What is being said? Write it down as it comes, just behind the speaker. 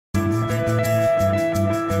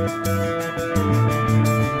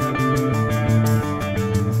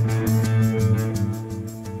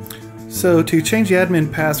So to change the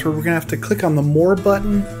admin password, we're going to have to click on the More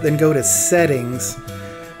button, then go to Settings,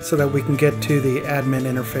 so that we can get to the admin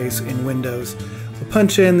interface in Windows. We'll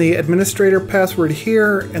punch in the administrator password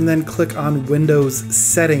here, and then click on Windows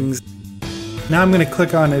Settings. Now I'm going to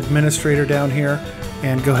click on Administrator down here,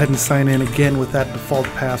 and go ahead and sign in again with that default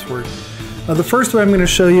password. Now the first way I'm going to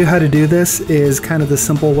show you how to do this is kind of the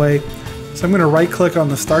simple way. So I'm going to right-click on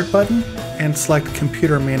the Start button, and select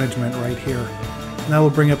Computer Management right here. Now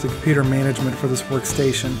we'll bring up the computer management for this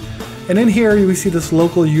workstation. And in here we see this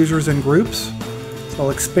local users and groups. So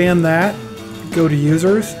I'll expand that, go to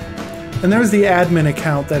users, and there's the admin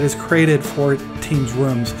account that is created for Teams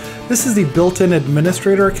Rooms. This is the built-in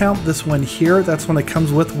administrator account, this one here, that's when it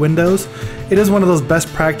comes with Windows. It is one of those best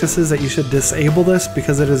practices that you should disable this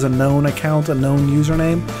because it is a known account, a known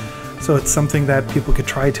username. So it's something that people could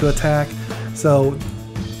try to attack. So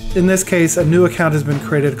in this case, a new account has been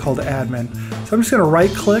created called admin. So I'm just going to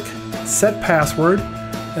right-click, set password,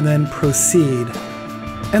 and then proceed,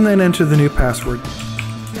 and then enter the new password.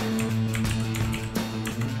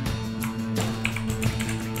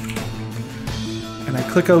 And I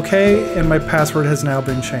click OK, and my password has now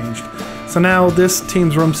been changed. So now this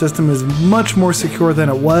Teams Room system is much more secure than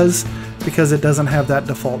it was because it doesn't have that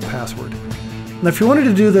default password. Now if you wanted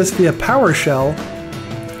to do this via PowerShell,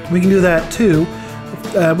 we can do that too.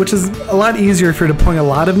 Which is a lot easier if you're deploying a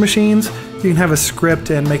lot of machines. You can have a script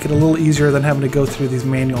and make it a little easier than having to go through these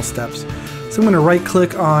manual steps. So I'm going to right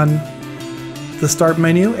click on the Start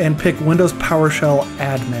menu and pick Windows PowerShell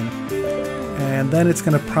Admin. And then it's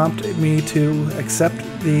going to prompt me to accept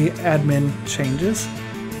the admin changes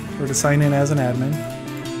or to sign in as an admin.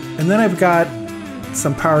 And then I've got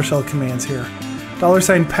some PowerShell commands here.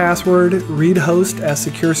 $password, read host as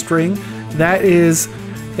secure string. That is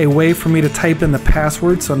a way for me to type in the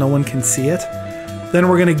password so no one can see it. Then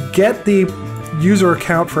we're going to get the user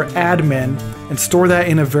account for admin and store that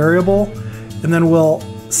in a variable, and then we'll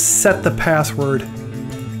set the password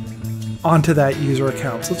onto that user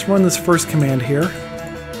account. So let's run this first command here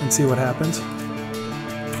and see what happens.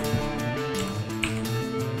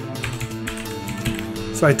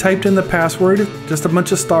 So I typed in the password, just a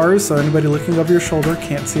bunch of stars, so anybody looking over your shoulder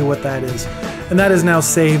can't see what that is. And that is now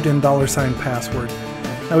saved in $password.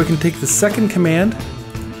 Now we can take the second command,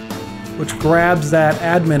 which grabs that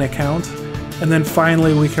admin account, and then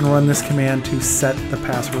finally we can run this command to set the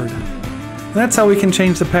password. And that's how we can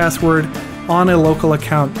change the password on a local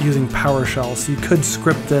account using PowerShell. So you could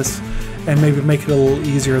script this and maybe make it a little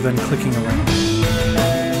easier than clicking around.